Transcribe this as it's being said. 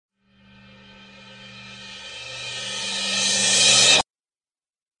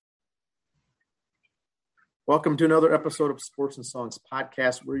Welcome to another episode of Sports and Songs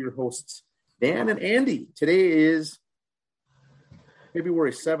Podcast. We're your hosts, Dan and Andy. Today is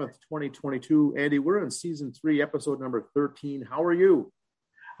February 7th, 2022. Andy, we're in season 3, episode number 13. How are you?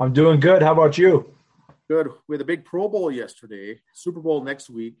 I'm doing good. How about you? Good. We had a big Pro Bowl yesterday, Super Bowl next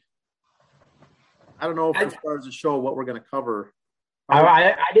week. I don't know if as far as the show, what we're going to cover.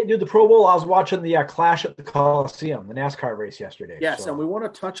 I didn't do the Pro Bowl. I was watching the Clash at the Coliseum, the NASCAR race yesterday. Yes, and we want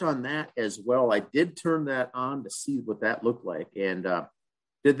to touch on that as well. I did turn that on to see what that looked like. And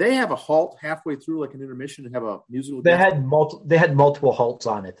did they have a halt halfway through, like an intermission, and have a musical? They had multiple halts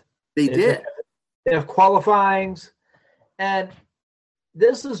on it. They did. They have qualifyings, and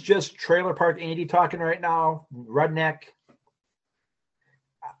this is just Trailer Park Andy talking right now, redneck.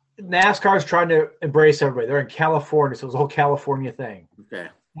 NASCAR is trying to embrace everybody. They're in California, so it's a whole California thing. Okay.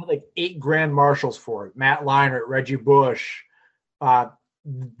 They had like 8 grand marshals for it. Matt Leinart, Reggie Bush,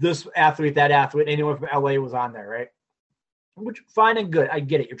 this athlete, that athlete, anyone from LA was on there, right? Which, fine and good. I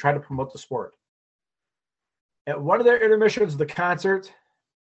get it. You're trying to promote the sport. At one of their intermissions, the concert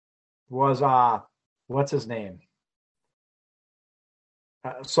was, what's his name?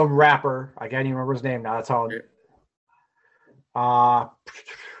 Some rapper. I can't even remember his name now. That's how.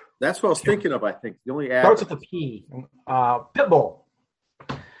 That's what I was thinking of, I think. The only ad starts with a P. Pitbull.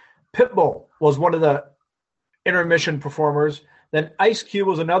 Pitbull was one of the intermission performers. Then Ice Cube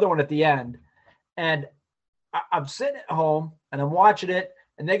was another one at the end. And I'm sitting at home, and I'm watching it,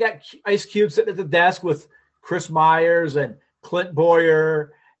 and they got Ice Cube sitting at the desk with Chris Myers and Clint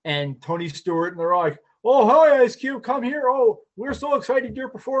Boyer and Tony Stewart, and they're all like, "Oh, hi, Ice Cube, come here. Oh, we're so excited you're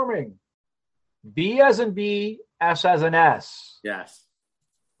performing." B as in B, S as in S. Yes.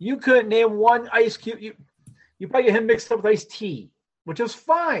 You couldn't name one Ice Cube. You probably get him mixed up with Ice-T, which is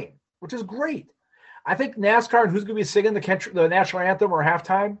fine, which is great. I think NASCAR and who's going to be singing the national anthem or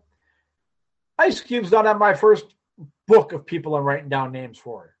halftime, Ice Cube's not on my first book of people I'm writing down names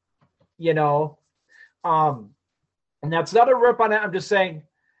for. You know? And that's not a rip on it. I'm just saying,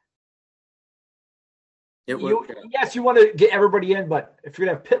 yes, you want to get everybody in, but if you're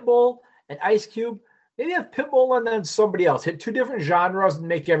going to have Pitbull and Ice Cube, maybe have Pitbull and then somebody else. Hit 2 different genres and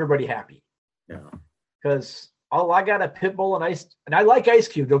make everybody happy. Yeah. Because I got a Pitbull and I like Ice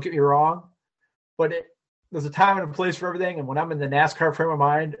Cube, don't get me wrong, but there's a time and a place for everything. And when I'm in the NASCAR frame of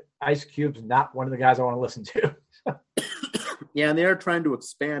mind, Ice Cube's not one of the guys I want to listen to. Yeah, and they are trying to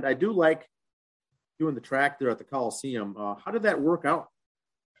expand. I do like doing the track there at the Coliseum. How did that work out?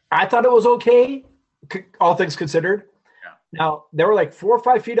 I thought it was okay, all things considered. Now, they were like 4 or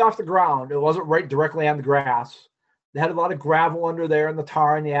 5 feet off the ground. It wasn't right directly on the grass. They had a lot of gravel under there and the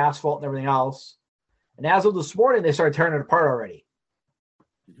tar and the asphalt and everything else. And as of this morning, they started tearing it apart already.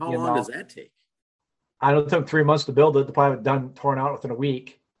 How long does that take? I know it took 3 months to build it. They'll probably have it done, torn out within a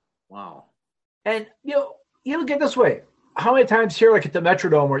week. Wow. And, you look at it this way. How many times here, like at the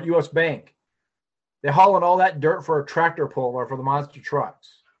Metrodome or at U.S. Bank, they're hauling all that dirt for a tractor pull or for the monster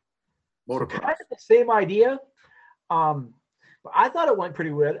trucks? So kind of the same idea. But I thought it went pretty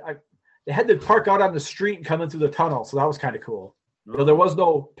good. They had to park out on the street and come in through the tunnel, so that was kind of cool. So there was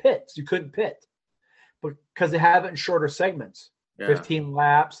no pits. You couldn't pit. But because they have it in shorter segments, 15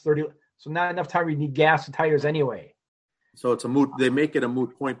 laps, 30. So not enough time where you need gas and tires anyway. So it's a moot. They make it a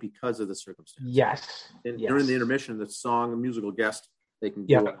moot point because of the circumstance. Yes. During the intermission, the song, the musical guest, they can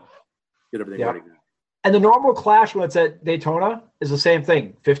get everything ready. And the normal Clash when it's at Daytona is the same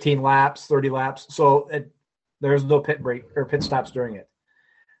thing. 15 laps, 30 laps. So there's no pit break or pit stops during it.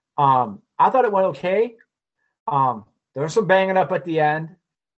 I thought it went okay. There was some banging up at the end,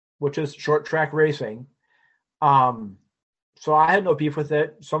 which is short track racing. So I had no beef with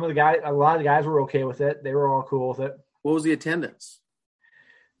it. A lot of the guys were okay with it. They were all cool with it. What was the attendance?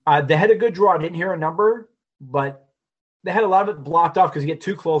 They had a good draw. I didn't hear a number, but they had a lot of it blocked off because you get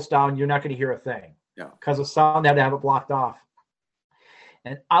too close down, you're not going to hear a thing. Yeah. Because of sound, they had to have it blocked off.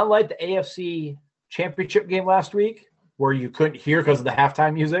 And unlike the AFC Championship game last week, where you couldn't hear because of the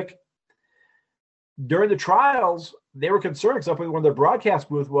halftime music, during the trials, they were concerned because up when their broadcast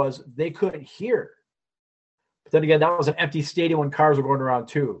booth was, they couldn't hear. But then again, that was an empty stadium when cars were going around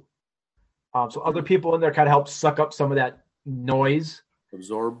too. So other people in there kind of helped suck up some of that noise.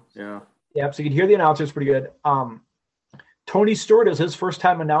 Absorb, yeah. Yeah, so you could hear the announcers pretty good. Tony Stewart is his first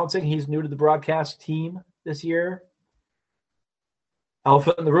time announcing. He's new to the broadcast team this year.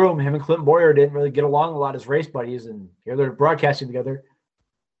 Elephant in the room, him and Clint Boyer didn't really get along a lot as race buddies, and here they're broadcasting together.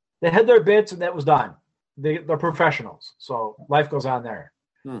 They had their bits, and that was done. They're professionals, so life goes on there.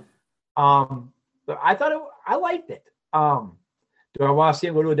 But I liked it. Do I want to see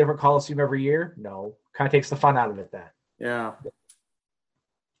him go to a different Coliseum every year? No. Kind of takes the fun out of it then. Yeah.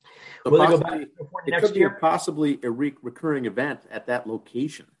 So Will they go back to California it next could be year? possibly a recurring event at that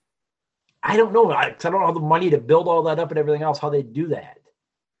location. I don't know. I don't have the money to build all that up and everything else. How they do that?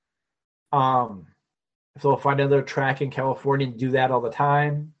 If they'll find another track in California and do that all the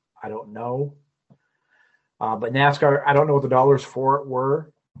time, I don't know. But NASCAR, I don't know what the dollars for it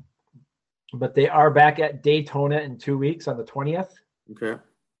were, but they are back at Daytona in 2 weeks on the 20th. Okay.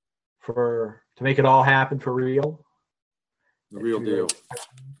 To make it all happen for real. The real deal.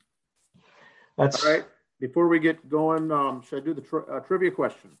 That's all right. Before we get going, should I do the trivia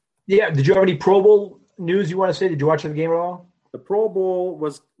question? Yeah. Did you have any Pro Bowl news you want to say? Did you watch the game at all? The Pro Bowl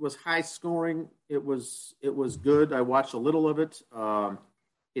was high scoring. It was good. I watched a little of it.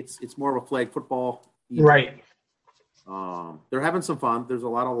 It's more of a flag football. Right. They're having some fun. There's a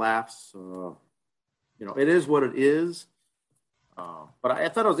lot of laughs. It is what it is. But I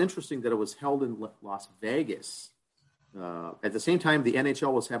thought it was interesting that it was held in Las Vegas. At the same time, the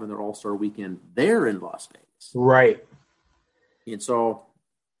NHL was having their All-Star weekend there in Las Vegas. Right. And so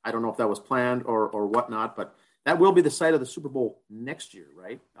I don't know if that was planned or whatnot, but that will be the site of the Super Bowl next year,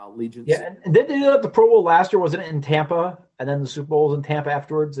 right? Allegiance. Yeah, and did they do that the Pro Bowl last year? Wasn't it in Tampa? And then the Super Bowl was in Tampa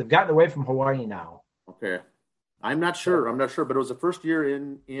afterwards? They've gotten away from Hawaii now. Okay. I'm not sure, but it was the first year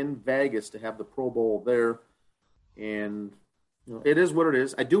in Vegas to have the Pro Bowl there. And it is what it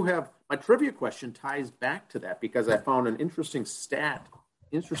is. I do have my trivia question ties back to that because I found an interesting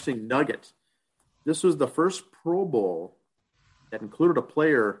nugget. This was the first Pro Bowl that included a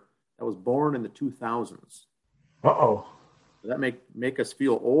player that was born in the 2000s. Uh-oh. That make us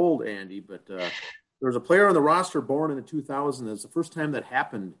feel old, Andy, but there was a player on the roster born in the 2000s. It's the first time that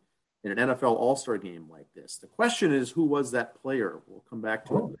happened in an NFL All-Star game like this. The question is, who was that player? We'll come back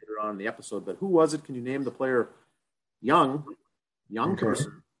to it later on in the episode, but who was it? Can you name the player? Young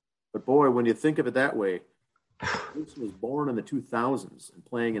person. But boy, when you think of it that way, this was born in the 2000s and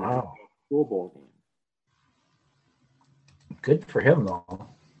playing in a Pro Bowl game. Good for him, though.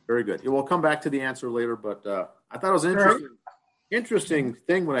 Very good. We'll come back to the answer later, but I thought it was an interesting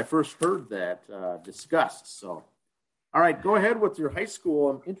thing when I first heard that discussed. So, all right, go ahead with your high school.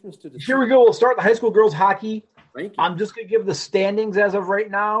 I'm interested. Here we go. We'll start the high school girls hockey. Thank you. I'm just going to give the standings as of right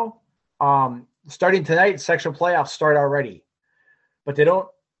now. Starting tonight, section playoffs start already. But they don't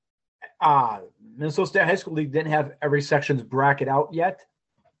Minnesota State High School League didn't have every section's bracket out yet.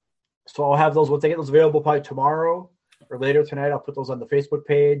 So I'll have those. Once I get those available probably tomorrow or later tonight, I'll put those on the Facebook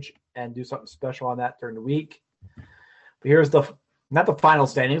page and do something special on that during the week. But here's not the final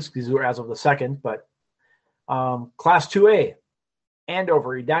standings because we're as of the 2nd, but Class 2A,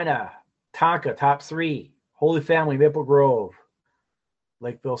 Andover, Edina, Tonka, top 3, Holy Family, Maple Grove,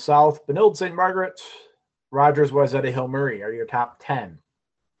 Lakeville South, Benilde, St. Margaret, Rogers, Wayzata, Hill Murray are your top 10.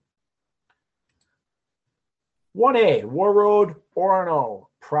 1A, War Road, Orono,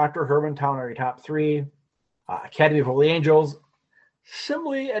 Proctor, Hermantown are your top 3. Academy of Holy Angels,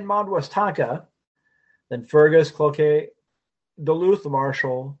 Simley, and Mound West Tonka. Then Fergus, Cloquet, Duluth,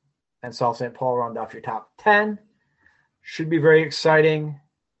 Marshall, and South St. Paul round off your top 10. Should be very exciting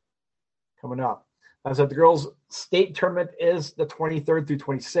coming up. As I said, the girls' state tournament is the 23rd through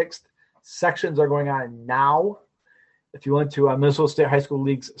 26th. Sections are going on now. If you went to Minnesota State High School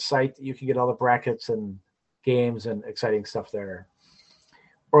League's site, you can get all the brackets and games and exciting stuff there.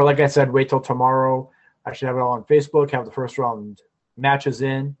 Or like I said, wait till tomorrow. I should have it all on Facebook, have the first round matches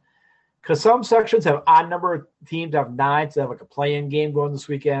in. Because some sections have odd number of teams, have 9, so they have like a play-in game going this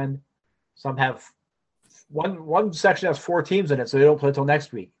weekend. Some have one section has 4 teams in it, so they don't play until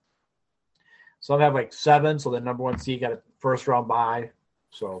next week. Some have like 7, so the number 1 seed got a first round bye.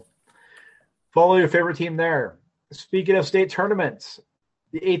 So follow your favorite team there. Speaking of state tournaments,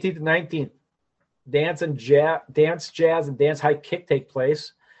 the 18th and 19th, Dance, Jazz, and Dance High Kick take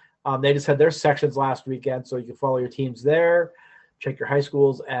place. They just had their sections last weekend, so you can follow your teams there. Check your high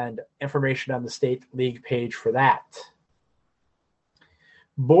schools and information on the state league page for that.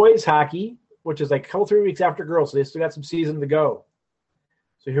 Boys hockey, which is like a couple 3 weeks after girls, so they still got some season to go.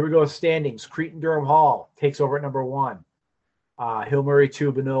 So here we go with standings. Cretin-Durham Hall takes over at number 1. Hill Murray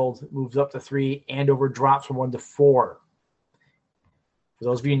 2, Benilde moves up to 3. Andover drops from 1 to 4. For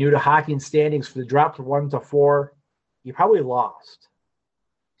those of you new to hockey and standings, for the drop from 1 to 4, you probably lost.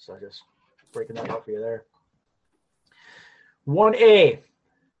 So just breaking that out for you there. 1A,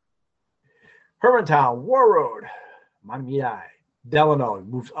 Hermantown, War Road, Montmedi, Delano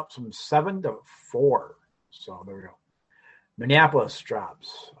moves up from 7 to 4. So there we go. Minneapolis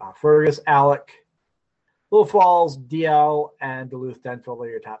drops. Fergus, Alec, Little Falls, DL, and Duluth Denville are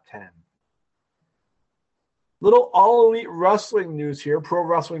your top 10. Little All Elite Wrestling news here. Pro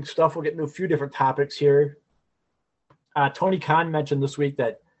wrestling stuff. We'll get into a few different topics here. Tony Khan mentioned this week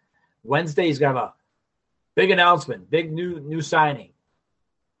that Wednesday, he's going to have a big announcement, big new signing.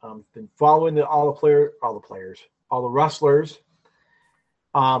 Been following all the wrestlers,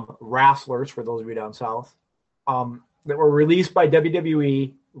 wrestlers for those of you down south, that were released by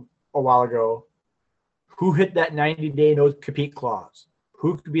WWE a while ago. Who hit that 90-day no compete clause?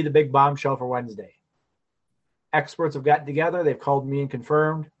 Who could be the big bombshell for Wednesday? Experts have gotten together. They've called me and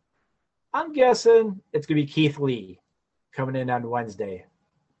confirmed. I'm guessing it's going to be Keith Lee coming in on Wednesday.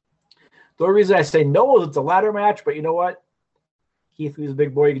 The only reason I say no is it's a ladder match, but you know what? Keith Lee's a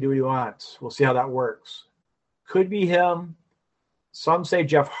big boy. He can do what he wants. We'll see how that works. Could be him. Some say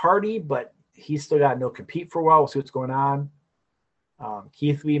Jeff Hardy, but he's still got no compete for a while. We'll see what's going on.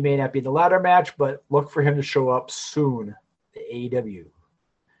 Keith Lee may not be in the ladder match, but look for him to show up soon to AEW.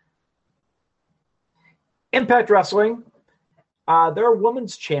 Impact Wrestling. Their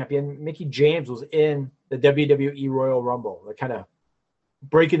women's champion, Mickie James, was in the WWE Royal Rumble. They're kind of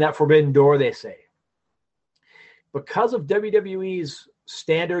breaking that forbidden door, they say. Because of WWE's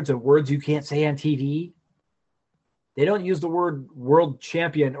standards and words you can't say on TV, they don't use the word world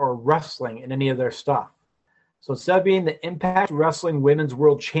champion or wrestling in any of their stuff. So instead of being the Impact Wrestling Women's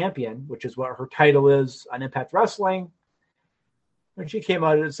World Champion, which is what her title is on Impact Wrestling, when she came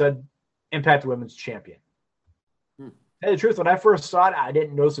out, it said Impact Women's Champion. Tell you the truth, when I first saw it, I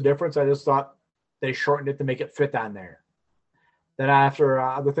didn't notice the difference. I just thought they shortened it to make it fit on there. Then after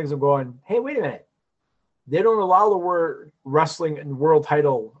other things, I'm going, hey, wait a minute. They don't allow the word wrestling and world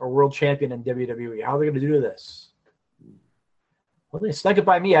title or world champion in WWE. How are they going to do this? Well, they snuck it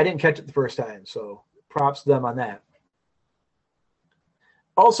by me. I didn't catch it the first time, so props to them on that.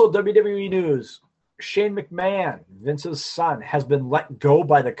 Also, WWE news. Shane McMahon, Vince's son, has been let go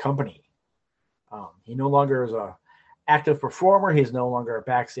by the company. He no longer is a active performer. He's no longer a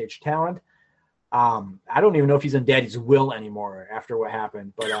backstage talent. I don't even know if he's in Daddy's will anymore after what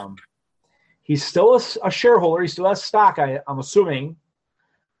happened, but he's still a shareholder. He still has stock, I'm assuming.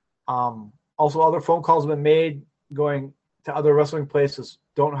 Also, other phone calls have been made going to other wrestling places.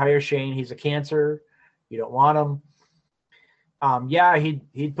 Don't hire Shane. He's a cancer. You don't want him. Yeah,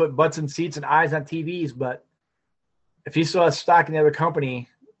 he'd put butts in seats and eyes on TVs, but if he still has stock in the other company,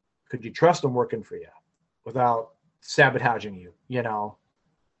 could you trust him working for you without sabotaging you, you know?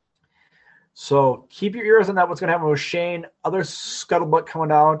 So keep your ears on that. What's going to happen with Shane? Other scuttlebutt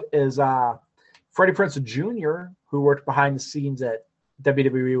coming out is Freddie Prinze Jr., who worked behind the scenes at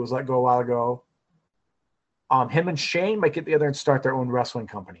WWE, was let go a while ago. Him and Shane might get together and start their own wrestling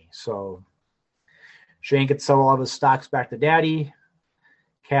company. So Shane could sell all of his stocks back to Daddy,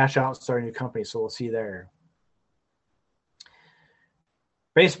 cash out, and start a new company. So we'll see there.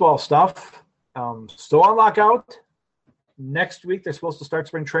 Baseball stuff. Still on lockout. Next week, they're supposed to start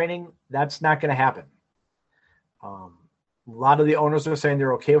spring training. That's not going to happen. A lot of the owners are saying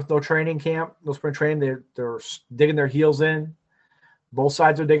they're okay with no training camp, no spring training. They're digging their heels in. Both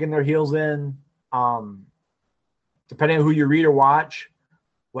sides are digging their heels in. Depending on who you read or watch,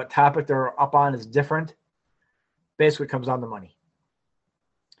 what topic they're up on is different. Basically, it comes down to money.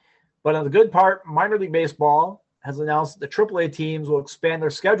 But on the good part, minor league baseball has announced that the AAA teams will expand their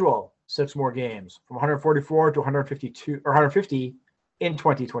schedule 6 more games from 144 to 152 or 150 in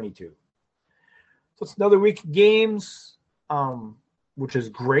 2022. So it's another week of games, which is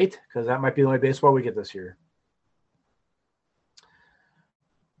great because that might be the only baseball we get this year.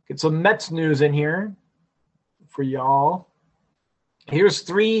 Get some Mets news in here for y'all. Here's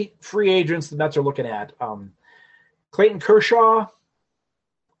 3 free agents the Mets are looking at. Clayton Kershaw,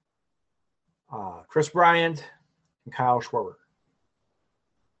 Chris Bryant, and Kyle Schwarber.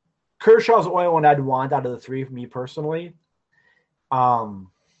 Kershaw's the only one I'd want out of the 3 for me personally.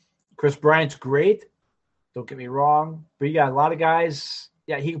 Chris Bryant's great. Don't get me wrong. But you got a lot of guys.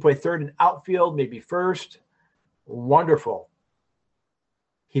 Yeah, he can play third and outfield, maybe first. Wonderful.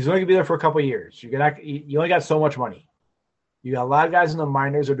 He's only going to be there for a couple of years. You only got so much money. You got a lot of guys in the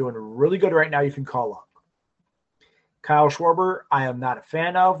minors who are doing really good right now you can call up. Kyle Schwarber, I am not a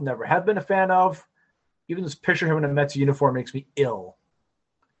fan of, never have been a fan of. Even this picture of him in a Mets uniform makes me ill.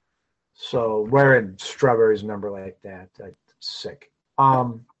 So wearing Strawberry's number like that, that's sick.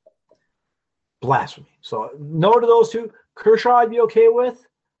 Blasphemy. So no to those 2. Kershaw I'd be okay with.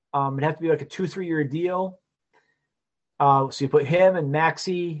 It'd have to be like a 2-3 year deal. So you put him and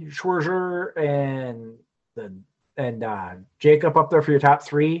Maxey Scherzer and Jacob up there for your top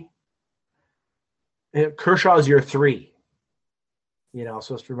 3. Kershaw's your 3. So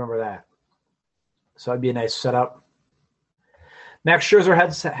just remember that. So that'd be a nice setup. Max Scherzer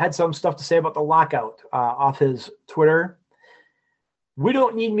had some stuff to say about the lockout off his Twitter. We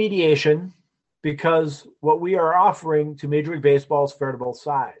don't need mediation because what we are offering to Major League Baseball is fair to both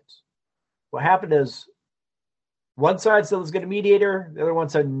sides. What happened is one side said let's get a mediator. The other one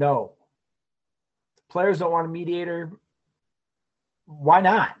said no. The players don't want a mediator. Why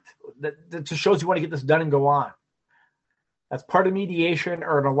not? That just shows you want to get this done and go on. That's part of mediation,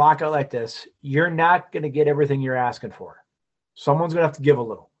 or in a lockout like this, you're not going to get everything you're asking for. Someone's going to have to give a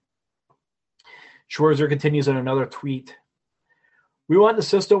little. Schwarzer continues in another tweet. We want the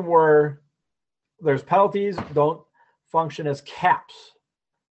system where there's penalties, don't function as caps.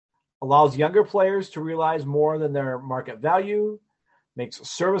 Allows younger players to realize more than their market value, makes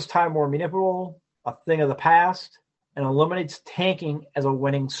service time more meaningful, a thing of the past, and eliminates tanking as a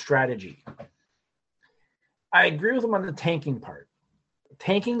winning strategy. I agree with him on the tanking part.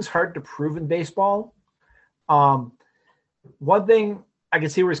 Tanking's hard to prove in baseball. One thing I can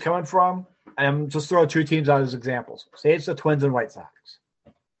see where he's coming from, I'm just throwing two teams out as examples. Say it's the Twins and White Sox.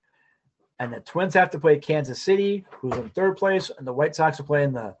 And the Twins have to play Kansas City, who's in third place, and the White Sox are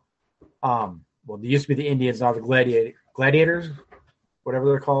playing they used to be the Indians, now the Gladiators, whatever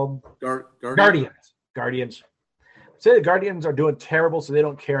they're called. Guardians. Say the Guardians are doing terrible, so they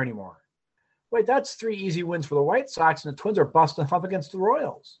don't care anymore. Wait, that's 3 easy wins for the White Sox, and the Twins are busting up against the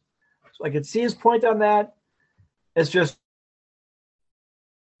Royals. So I can see his point on that. It's just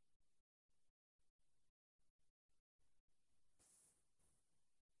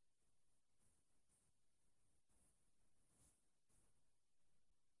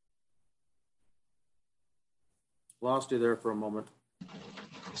lost you there for a moment.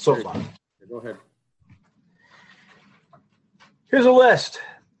 So far. Go ahead. Here's a list.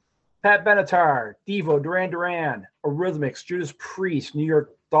 Pat Benatar, Devo, Duran Duran, Eurythmics, Judas Priest, New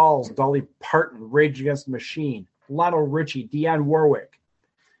York Dolls, Dolly Parton, Rage Against the Machine, Lionel Richie, Dionne Warwick.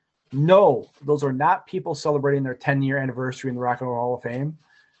 No, those are not people celebrating their 10-year anniversary in the Rock and Roll Hall of Fame.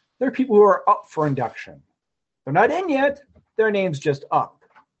 They're people who are up for induction. They're not in yet. Their name's just up.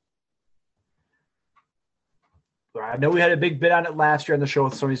 I know we had a big bit on it last year on the show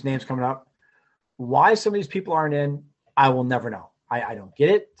with some of these names coming up. Why some of these people aren't in, I will never know. I don't get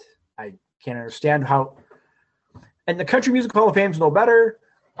it. I can't understand how. And the Country Music Hall of Fame is no better.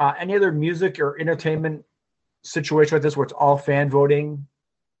 Any other music or entertainment situation like this where it's all fan voting,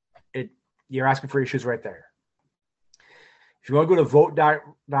 you're asking for issues right there. If you want to go to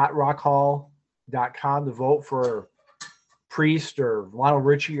vote.rockhall.com to vote for Priest or Lionel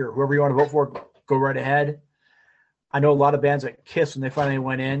Richie or whoever you want to vote for, go right ahead. I know a lot of bands like Kiss, when they finally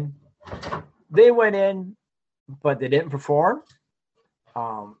went in, but they didn't perform.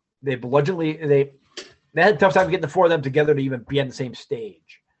 They had a tough time getting the 4 of them together to even be on the same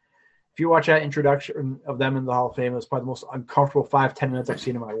stage. If you watch that introduction of them in the Hall of Fame, it was probably the most uncomfortable 5-10 minutes I've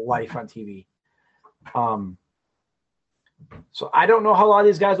seen in my life on TV. So I don't know how a lot of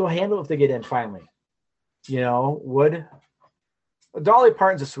these guys will handle it if they get in finally. Would Dolly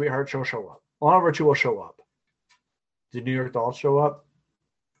Parton's a sweetheart, she'll show up. Lionel Richie will show up. Did New York Dolls show up?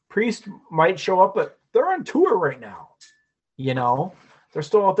 Priest might show up, but they're on tour right now. They're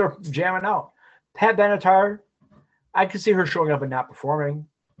still out there jamming out. Pat Benatar, I could see her showing up and not performing.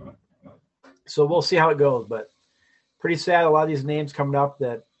 So we'll see how it goes. But pretty sad, a lot of these names coming up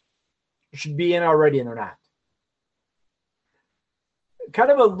that should be in already and they're not.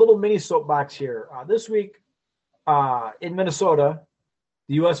 Kind of a little mini soapbox here. This week in Minnesota,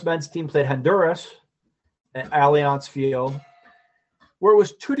 the U.S. men's team played Honduras at Allianz Field, where it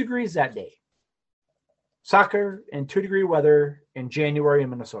was 2 degrees that day. Soccer in 2-degree weather in January in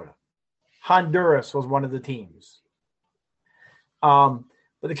Minnesota. Honduras was one of the teams. But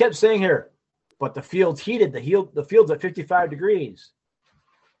they kept saying here, but the field's heated. The field's at 55 degrees.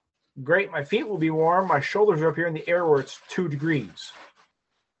 Great, my feet will be warm. My shoulders are up here in the air where it's 2 degrees.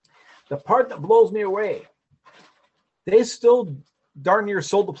 The part that blows me away, they still darn near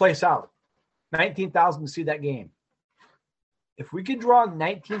sold the place out. 19,000 to see that game. If we could draw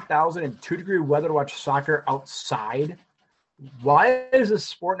 19,000 in 2-degree weather to watch soccer outside, why is this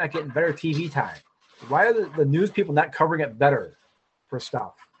sport not getting better TV time? Why are the news people not covering it better for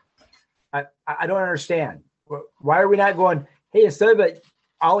stuff? I don't understand. Why are we not going, hey, instead of at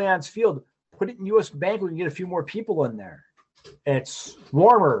Allianz Field, put it in U.S. Bank, we can get a few more people in there. It's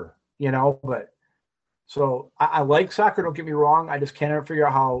warmer, but so I like soccer, don't get me wrong. I just can't ever figure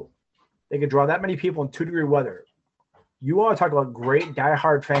out how they could draw that many people in 2-degree weather. You want to talk about great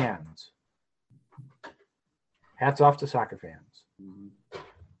diehard fans. Hats off to soccer fans. Mm-hmm.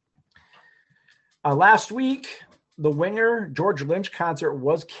 Last week, the Winger George Lynch concert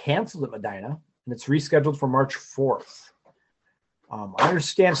was canceled at Medina, and it's rescheduled for March 4th. I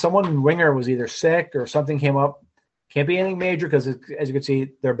understand someone in Winger was either sick or something came up. Can't be anything major because, as you can see,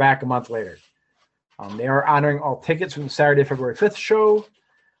 they're back a month later. They are honoring all tickets from the Saturday, February 5th show.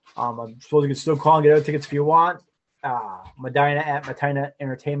 I'm supposed you can still call and get other tickets if you want. Medina at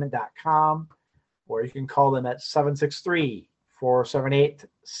medinaentertainment.com, or you can call them at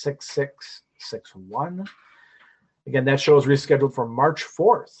 763-478-6661. Again, that show is rescheduled for March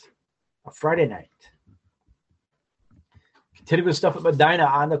 4th, a Friday night. Continue with stuff at Medina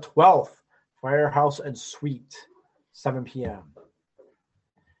on the 12th, Firehouse and Suite, 7 p.m.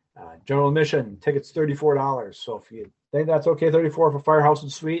 General admission, tickets $34. So if you think that's okay, $34 for Firehouse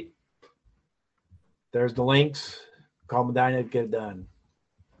and Suite, there's the links. Call Medina, get it done.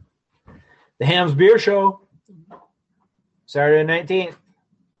 The Hams Beer Show, Saturday the 19th.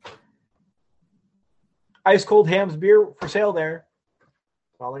 Ice cold Hams beer for sale there.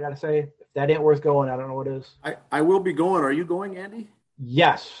 That's all I got to say. If that ain't worth going, I don't know what is. I will be going. Are you going, Andy?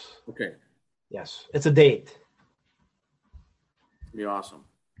 Yes. Okay. Yes. It's a date. It'll be awesome.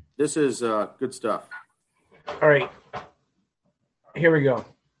 This is good stuff. All right. Here we go.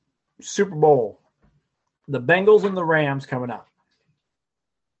 Super Bowl. The Bengals and the Rams coming up.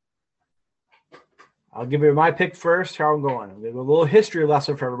 I'll give you my pick first, how I'm going. I'm going to do a little history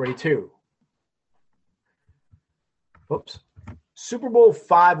lesson for everybody, too. Oops. Super Bowl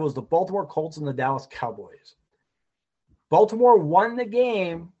V was the Baltimore Colts and the Dallas Cowboys. Baltimore won the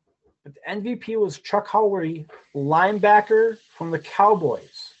game, but the MVP was Chuck Howley, linebacker from the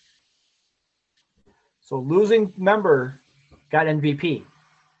Cowboys. So losing member got MVP.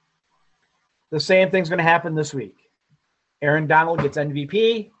 The same thing's going to happen this week. Aaron Donald gets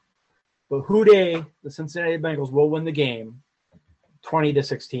MVP, but Houday, the Cincinnati Bengals, will win the game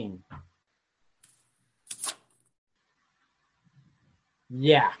 20-16.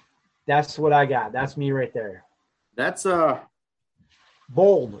 Yeah, that's what I got. That's me right there. That's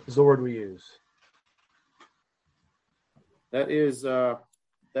bold is the word we use. That is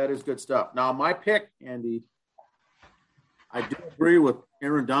good stuff. Now, my pick, Andy, I do agree with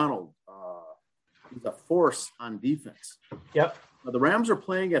Aaron Donald. He's a force on defense. Yep. Now, the Rams are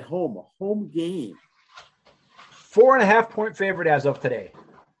playing at home, a home game. 4.5-point favorite as of today.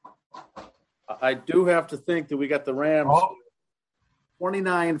 I do have to think that we got the Rams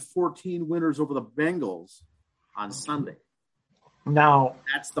 29-14 winners over the Bengals on Sunday. Now,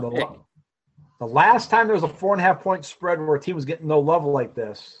 that's the pick. The last time there was a 4.5-point spread where a team was getting no love like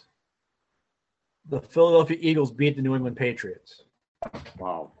this, the Philadelphia Eagles beat the New England Patriots.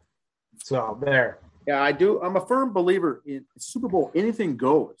 Wow. So, there. Yeah, I do. I'm a firm believer in Super Bowl. Anything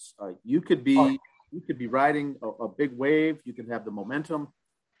goes. You could be riding a big wave. You can have the momentum.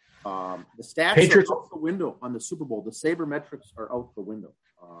 The stats Patriots are out the window on the Super Bowl. The sabermetrics are out the window.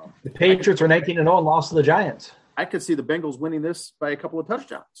 The Patriots are 19-0 and lost to the Giants. I could see the Bengals winning this by a couple of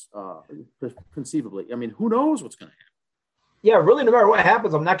touchdowns, conceivably. I mean, who knows what's going to happen? Yeah, really, no matter what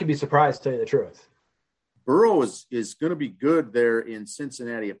happens, I'm not going to be surprised, to tell you the truth. Burrow is going to be good there in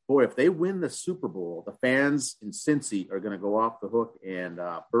Cincinnati. Boy, if they win the Super Bowl, the fans in Cincy are going to go off the hook, and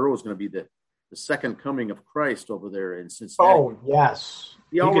Burrow is going to be the second coming of Christ over there in Cincinnati. Oh, yes.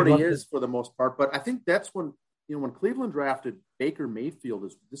 He already is for the most part, but I think that's when Cleveland drafted Baker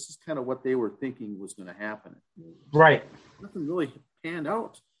Mayfield, this is kind of what they were thinking was going to happen. Right. Nothing really panned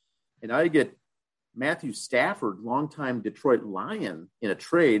out. And I get Matthew Stafford, longtime Detroit Lion, in a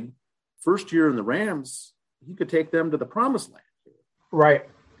trade. First year in the Rams, he could take them to the promised land. Right.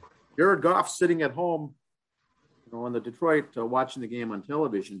 Jared Goff sitting at home, in the Detroit, watching the game on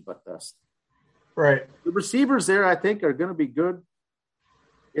television. But right, the receivers there, I think, are going to be good.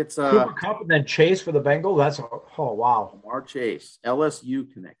 It's Cooper Kupp and then Chase for the Bengals. That's wow. Lamar Chase,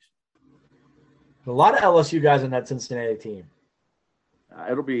 LSU connection. A lot of LSU guys in that Cincinnati team.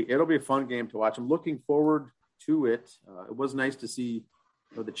 It'll be a fun game to watch. I'm looking forward to it. It was nice to see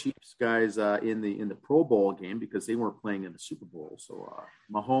the Chiefs guys in the Pro Bowl game because they weren't playing in the Super Bowl. So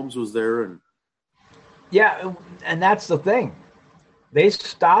Mahomes was there, and that's the thing. They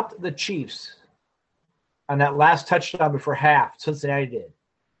stopped the Chiefs on that last touchdown before half. Cincinnati did,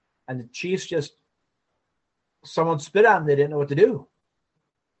 and the Chiefs someone spit on them. They didn't know what to do.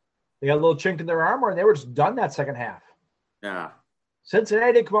 They got a little chink in their armor, and they were just done that second half. Yeah.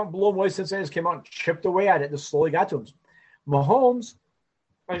 Cincinnati didn't come out and blow them away. Cincinnati just came out and chipped away at it. Just slowly got to them. Mahomes,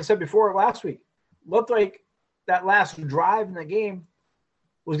 like I said before last week, looked like that last drive in the game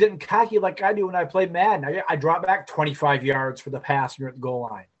was getting cocky like I do when I play Madden. I drop back 25 yards for the pass near the goal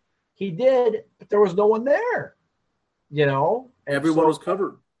line. He did, but there was no one there. Everyone was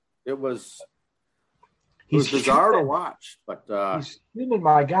covered. It was bizarre to watch, but he's human.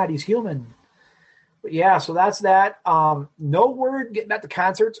 My God, he's human. But yeah, so that's that. No word getting at the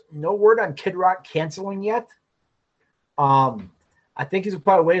concerts. No word on Kid Rock canceling yet. I think he's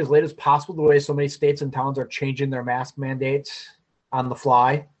probably wait as late as possible. The way so many states and towns are changing their mask mandates on the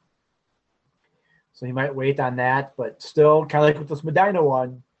fly. So you might wait on that, but still, kind of like with this Medina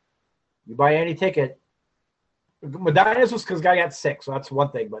one, you buy any ticket. Medina's was because guy got sick, so that's one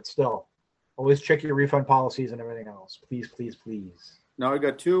thing, but still, always check your refund policies and everything else. Please, please, please. Now I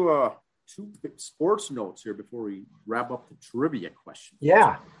got two sports notes here before we wrap up the trivia question.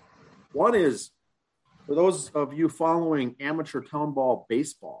 Yeah. One is, for those of you following amateur town ball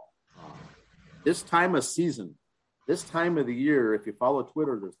baseball, this time of season, this time of the year, if you follow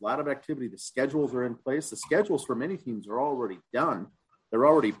Twitter, there's a lot of activity. The schedules are in place. The schedules for many teams are already done. They're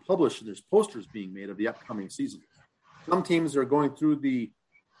already published, and there's posters being made of the upcoming season. Some teams are going through the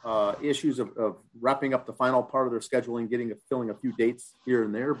issues of wrapping up the final part of their scheduling, filling a few dates here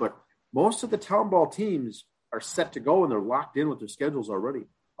and there. But most of the town ball teams are set to go, and they're locked in with their schedules already.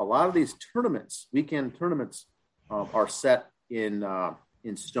 A lot of these tournaments, weekend tournaments, are set in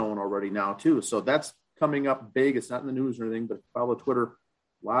stone already now too. So that's coming up big. It's not in the news or anything, but follow Twitter.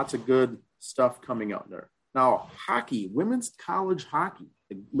 Lots of good stuff coming out there. Now, hockey, women's college hockey,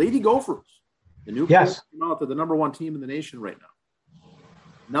 the Lady Gophers, the new players came out. They're the number one team in the nation right now.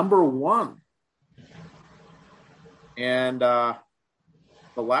 Number one. And the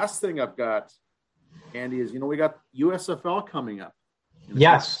last thing I've got, Andy, is, we got USFL coming up.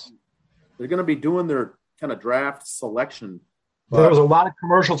 Yes. They're going to be doing their kind of draft selection. There was a lot of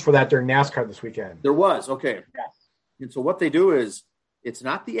commercials for that during NASCAR this weekend. There was. Okay. Yes. And so what they do is, it's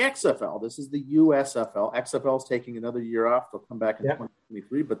not the XFL. This is the USFL. XFL is taking another year off. They'll come back in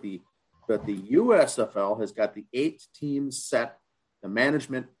 2023. But the USFL has got the 8 teams set. The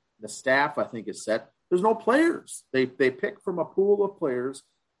management, the staff, I think, is set. There's no players. They pick from a pool of players,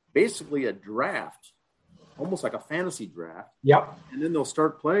 basically a draft, almost like a fantasy draft. Yep. And then they'll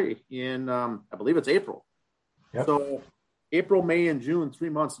start play in, I believe it's April. Yep. So April, May, and June, 3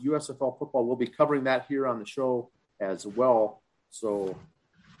 months, USFL football. We'll be covering that here on the show as well. So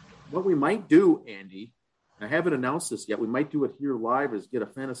what we might do, Andy, I haven't announced this yet, we might do it here live, is get a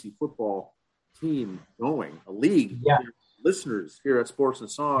fantasy football team going, a league. Yeah. Listeners here at Sports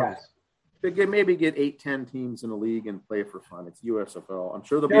and Songs. Yes. They maybe get 8-10 teams in a league and play for fun. It's USFL. I'm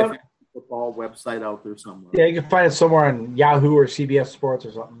sure there'll be a fantasy football website out there somewhere. Yeah, you can find it somewhere on Yahoo or CBS Sports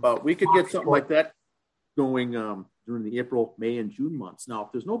or something. But we could get something like that going during the April, May, and June months. Now,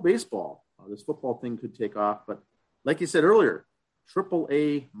 if there's no baseball, this football thing could take off. But like you said earlier,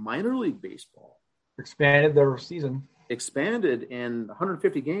 AAA minor league baseball expanded their season. Expanded, and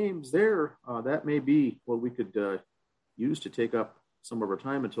 150 games there. That may be what we could use to take up some of our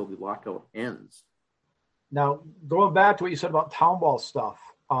time until the lockout ends. Now, going back to what you said about town ball stuff,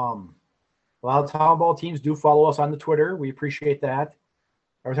 a lot of town ball teams do follow us on the Twitter. We appreciate that.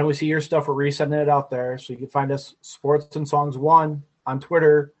 Every time we see your stuff, we're resending it out there. So you can find us Sports and Songs 1 on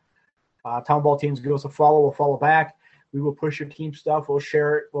Twitter. Town ball teams, give us a follow. We'll follow back. We will push your team stuff. We'll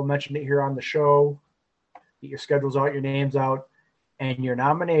share it. We'll mention it here on the show. Get your schedules out, your names out, and your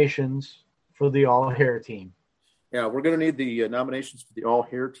nominations for the all-hair team. Yeah, we're going to need the nominations for the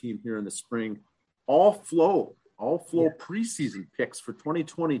all-hair team here in the spring. All flow preseason picks for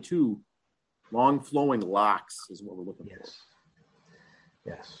 2022. Long flowing locks is what we're looking for.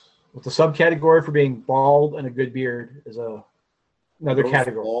 Yes. With the subcategory for being bald and a good beard is another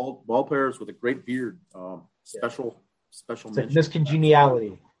category. Ball players with a great beard. Special it's mention. Like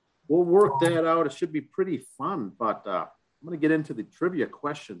miscongeniality. We'll work that out. It should be pretty fun. But I'm going to get into the trivia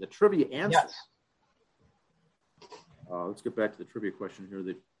question, the trivia answer. Yes. Let's get back to the trivia question here.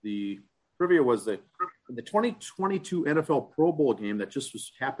 The trivia was the 2022 NFL Pro Bowl game that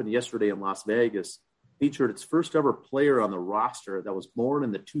just happened yesterday in Las Vegas featured its first ever player on the roster that was born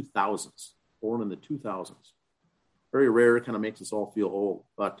in the 2000s. Very rare. It kind of makes us all feel old.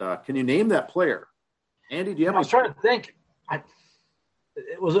 But can you name that player? Andy, do you have? I was trying to think.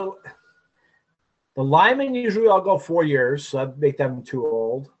 The linemen usually all go 4 years, so I'd make them too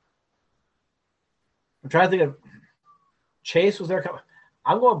old. I'm trying to think of Chase was there.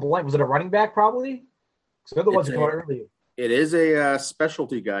 I'm going blank. Was it a running back probably? Because they're the ones that go early. It is a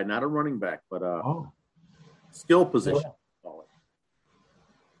specialty guy, not a running back, but skill position.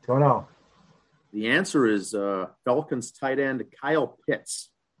 Don't know. The answer is Falcons tight end Kyle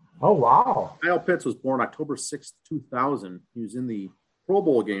Pitts. Oh, wow. Kyle Pitts was born October 6th, 2000. He was in the Pro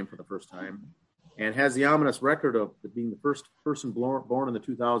Bowl game for the first time and has the ominous record of being the first person born in the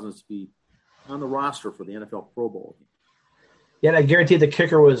 2000s to be on the roster for the NFL Pro Bowl game. Yeah, I guarantee the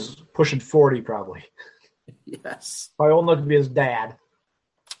kicker was pushing 40 probably. Yes. My old look to be his dad.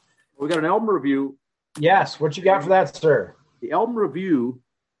 We got an album review. Yes. What you got for that, sir? The album review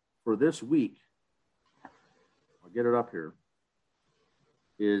for this week, I'll get it up here,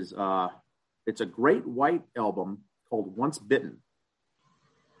 is it's a Great White album called Once Bitten.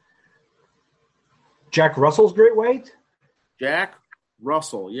 Jack Russell's Great White? Jack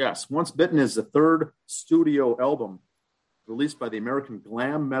Russell, yes. Once Bitten is the third studio album released by the American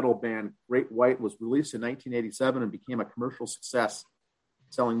glam metal band Great White. Was released in 1987 and became a commercial success,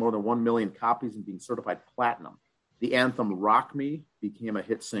 selling more than 1 million copies and being certified platinum. The anthem Rock Me became a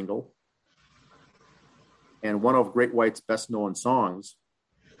hit single. And one of Great White's best-known songs,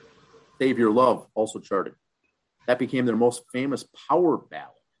 Save Your Love, also charted. That became their most famous power ballad.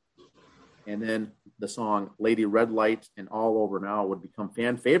 And then the song Lady Red Light and All Over Now would become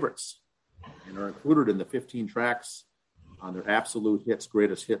fan favorites and are included in the 15 tracks on their Absolute Hits,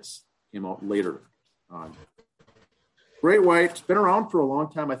 Greatest Hits, came out later on. Great White's been around for a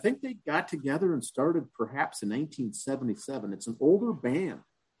long time. I think they got together and started perhaps in 1977. It's an older band.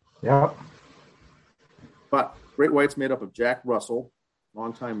 Yeah. But Great White's made up of Jack Russell,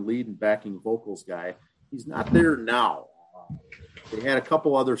 longtime lead and backing vocals guy. He's not there now. They had a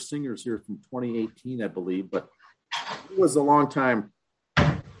couple other singers here from 2018, I believe, but he was a longtime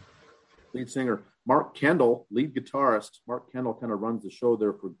lead singer. Mark Kendall, lead guitarist. Mark Kendall kind of runs the show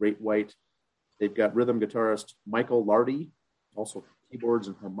there for Great White. They've got rhythm guitarist Michael Lardy, also keyboards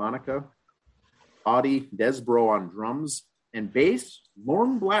and harmonica. Audie Desbro on drums. And bass,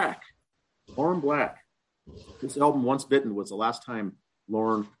 Lauren Black. Lauren Black. This album, Once Bitten, was the last time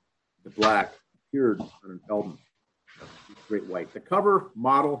Lauren Black appeared on an album. Great White. The cover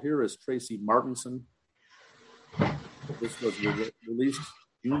model here is Tracy Martinson. This was released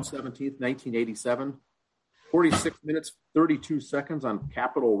June 17th, 1987. 46 minutes, 32 seconds on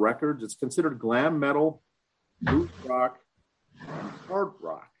Capitol Records. It's considered glam metal, blues rock, and hard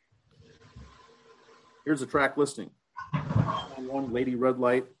rock. Here's the track listing. Song 1, Lady Red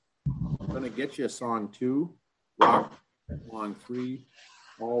Light. I'm going to get you a song 2, Rock. Song 3,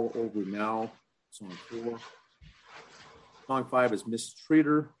 All Over Now. Song 4. Song 5 is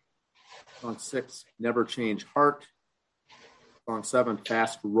Mistreater. Song 6, Never Change Heart. Song 7,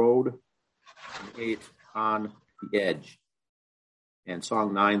 Fast Road. And 8, On the Edge. And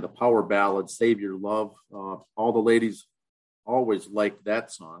song 9, the power ballad, Save Your Love. All the ladies always liked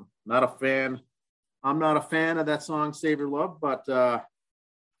that song. Not a fan. I'm not a fan of that song, Save Your Love, but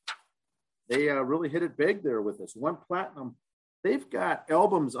they really hit it big there with this. Went platinum. They've got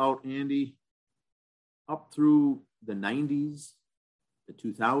albums out, Andy, up through the 90s, the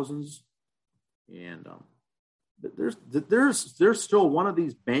 2000s. And there's still one of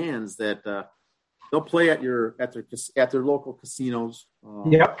these bands that they'll play at their local casinos.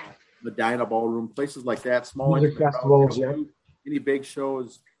 Yep. Medina Ballroom, places like that. Small music festivals, yeah. Any big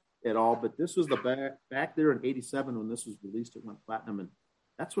shows at all. But this was the back there in '87 when this was released. It went platinum, and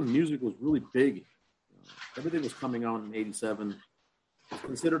that's when music was really big. Everything was coming out in '87. It's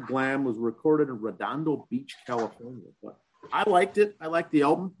considered glam. Was recorded in Redondo Beach, California. But I liked it. I liked the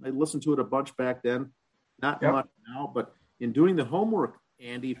album. I listened to it a bunch back then. Not much now, but in doing the homework,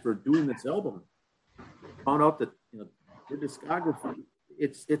 Andy, for doing this album, found out that their discography,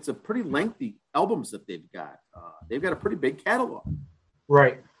 it's a pretty lengthy albums that they've got. They've got a pretty big catalog.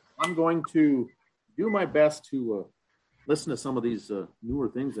 Right. I'm going to do my best to listen to some of these newer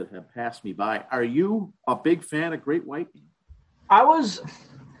things that have passed me by. Are you a big fan of Great White? I was.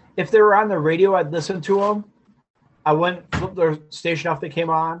 If they were on the radio, I'd listen to them. I wouldn't flip their station off they came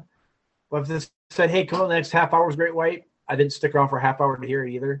on. But if they said, hey, come on, the next half hour is Great White, I didn't stick around for a half hour to hear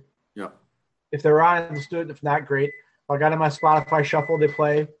it either. Yeah. If they're on, I understood. If not, great. If I got in my Spotify shuffle, they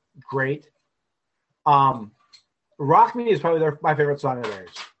play. Great. Rock Me is probably my favorite song of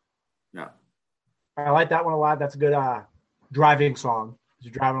theirs. Yeah. I like that one a lot. That's a good driving song. As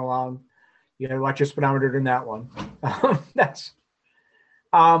you're driving along, you got to watch your speedometer during that one. That's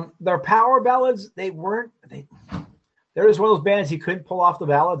their power ballads. They're just one of those bands you couldn't pull off the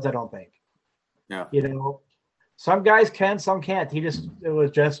ballads, I don't think. Yeah. Some guys can, some can't. It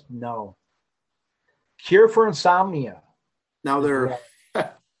was just no. Cure for Insomnia. Now their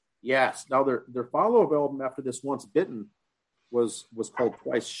follow-up album after this Once Bitten was called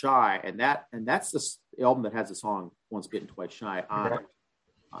Twice Shy, and that's the album that has the song Once Bitten, Twice Shy on it.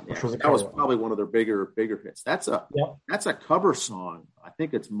 That was probably one of their bigger hits. That's a cover song. I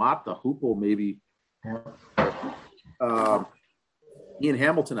think it's Mott the Hoople, maybe. Ian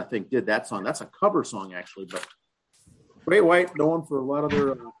Hamilton, I think, did that song. That's a cover song, actually. But Great White, known for a lot of their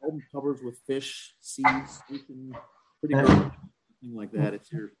album covers with fish, seeds, pretty good, thing like that.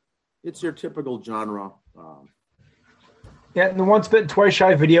 It's your typical genre. Yeah, and the Once Bitten, Twice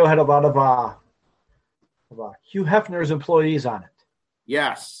Shy video had a lot of Hugh Hefner's employees on it.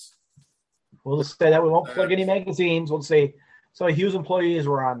 Yes. We'll just say that. We won't plug any magazines. We'll say some of Hugh's employees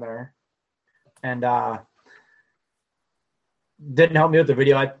were on there. And didn't help me with the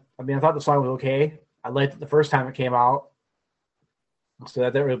video. I thought the song was okay. I liked it the first time it came out. So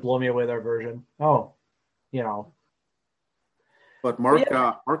that didn't really blow me away, their version. Oh, you know. But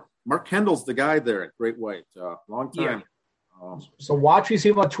Mark Kendall's the guy there at Great White. Long time. Yeah. So watch you see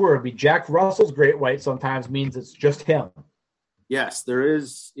him on tour. It'd be Jack Russell's Great White sometimes means it's just him. Yes, there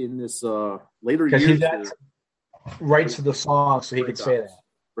is in this later years. Because he got rights to the song, so he could say that.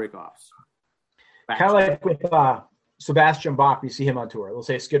 Breakoffs. Kind of like with Sebastian Bach, you see him on tour. They'll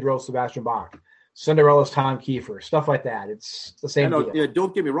say Skid Row, Sebastian Bach. Cinderella's Tom Kiefer, stuff like that. It's the same deal. Yeah,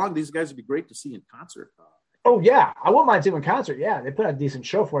 don't get me wrong; these guys would be great to see in concert. Oh yeah, I wouldn't mind seeing them in concert. Yeah, they put on a decent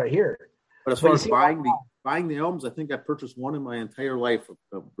show for what I hear. But as far as buying the albums, I think I purchased one in my entire life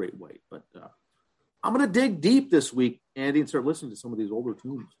of Great White. But I'm going to dig deep this week, Andy, and start listening to some of these older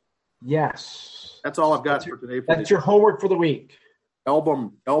tunes. Yes, that's all I've got for today. That's your homework for the week.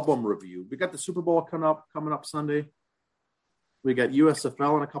 Album review. We got the Super Bowl coming up Sunday. We got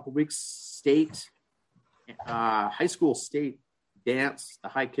USFL in a couple weeks. State, high school state dance, the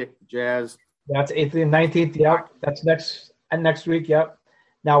high kick, the jazz. That's 8th and 19th. Yep, that's next week. Yep.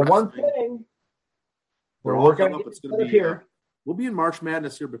 Now, one thing we're working on. It's going to be here. We'll be in March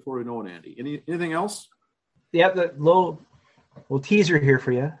Madness here before we know it, Andy. Anything else? Yeah, the little teaser here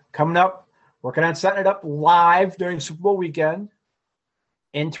for you coming up. Working on setting it up live during Super Bowl weekend.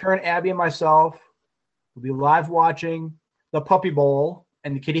 Intern Abby and myself will be live watching the Puppy Bowl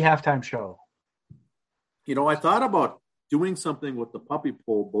and the Kitty Halftime Show. You know, I thought about doing something with the Puppy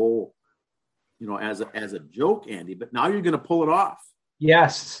Bowl, you know, as a joke, Andy, but now you're going to pull it off.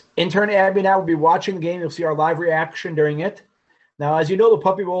 Yes. Intern Abby and I will be watching the game. You'll see our live reaction during it. Now, as you know, the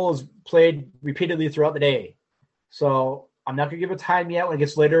Puppy Bowl is played repeatedly throughout the day. So I'm not going to give a time yet. When it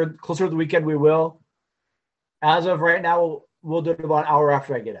gets later, closer to the weekend, we will. As of right now, we'll do it about an hour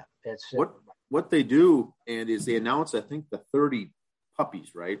after I get up. What they do, and is they announce, I think, the 30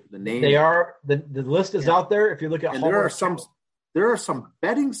 puppies, right? The name. They are. The list is out there. If you look at and there are some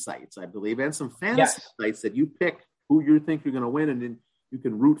betting sites, I believe, and some fantasy sites that you pick who you think you're going to win, and then you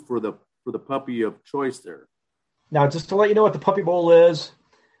can root for the puppy of choice there. Now, just to let you know what the Puppy Bowl is,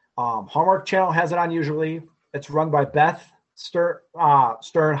 Hallmark Channel has it on usually. It's run by Beth Stern,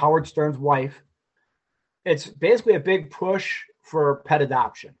 Howard Stern's wife. It's basically a big push for pet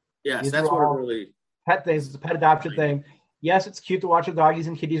adoption. Yes, that's what it really pet things. It's a pet adoption thing. Yes, it's cute to watch the doggies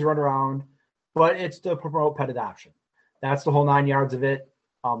and kitties run around, but it's to promote pet adoption. That's the whole 9 yards of it.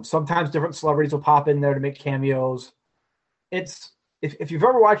 Sometimes different celebrities will pop in there to make cameos. It's if you've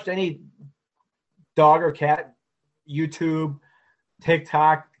ever watched any dog or cat YouTube,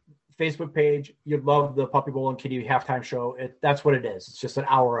 TikTok, Facebook page, you'd love the Puppy Bowl and Kitty Halftime Show. That's what it is. It's just an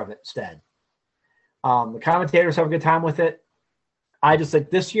hour of it instead. The commentators have a good time with it. I just think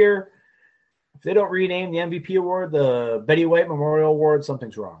this year, if they don't rename the MVP award the Betty White Memorial Award,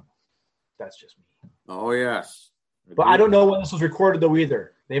 something's wrong. That's just me. Oh, yes. But I don't know when this was recorded, though,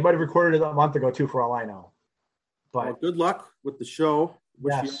 either. They might have recorded it a month ago, too, for all I know. But well, good luck with the show.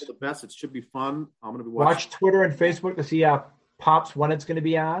 Wish you all the best. It should be fun. I'm going to be watching. Watch Twitter and Facebook to see Pops when it's going to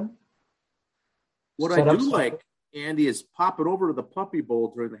be on. What I do like, Andy, is pop it over to the Puppy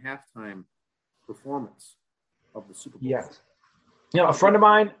Bowl during the halftime performance of the Super Bowl. Yes. You know, a friend of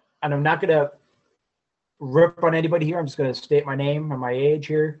mine, and I'm not going to rip on anybody here. I'm just going to state my name and my age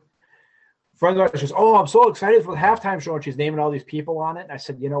here. A friend of mine says, I'm so excited for the halftime show. And she's naming all these people on it. And I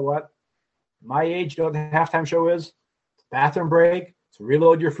said, you know what? My age, you know what the halftime show is? Bathroom break. So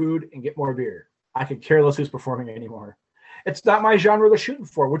reload your food and get more beer. I could care less who's performing anymore. It's not my genre they're shooting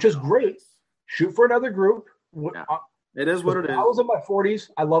for, which is great. Shoot for another group. Yeah, it is what it is. I was in my 40s.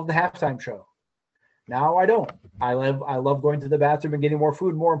 I love the halftime show. Now I don't. I love going to the bathroom and getting more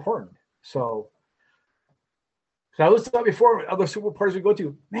food more important. So I was thought before other Super Bowl parties we go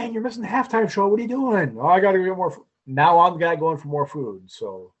to, man, you're missing the halftime show. What are you doing? Oh, I got to get more food. Now I'm the guy going for more food.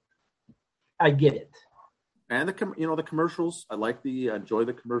 So I get it. And the commercials. I enjoy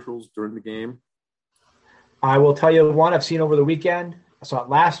the commercials during the game. I will tell you one I've seen over the weekend. I saw it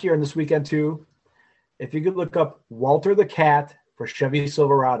last year and this weekend too. If you could look up Walter the Cat for Chevy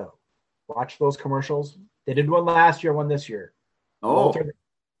Silverado, watch those commercials. They did one last year, one this year. Oh,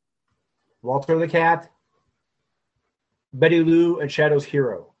 Walter the Cat, Betty Lou, and Shadow's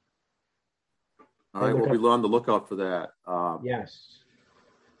Hero. All right, we'll be on the lookout for that. Yes.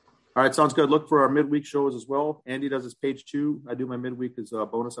 All right, sounds good. Look for our midweek shows as well. Andy does his page 2. I do my midweek as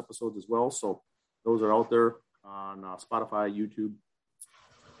bonus episodes as well. So those are out there on Spotify, YouTube,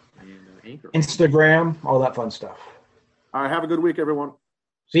 and Anchor. Instagram, all that fun stuff. All right, have a good week, everyone.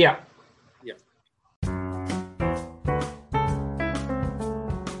 See ya.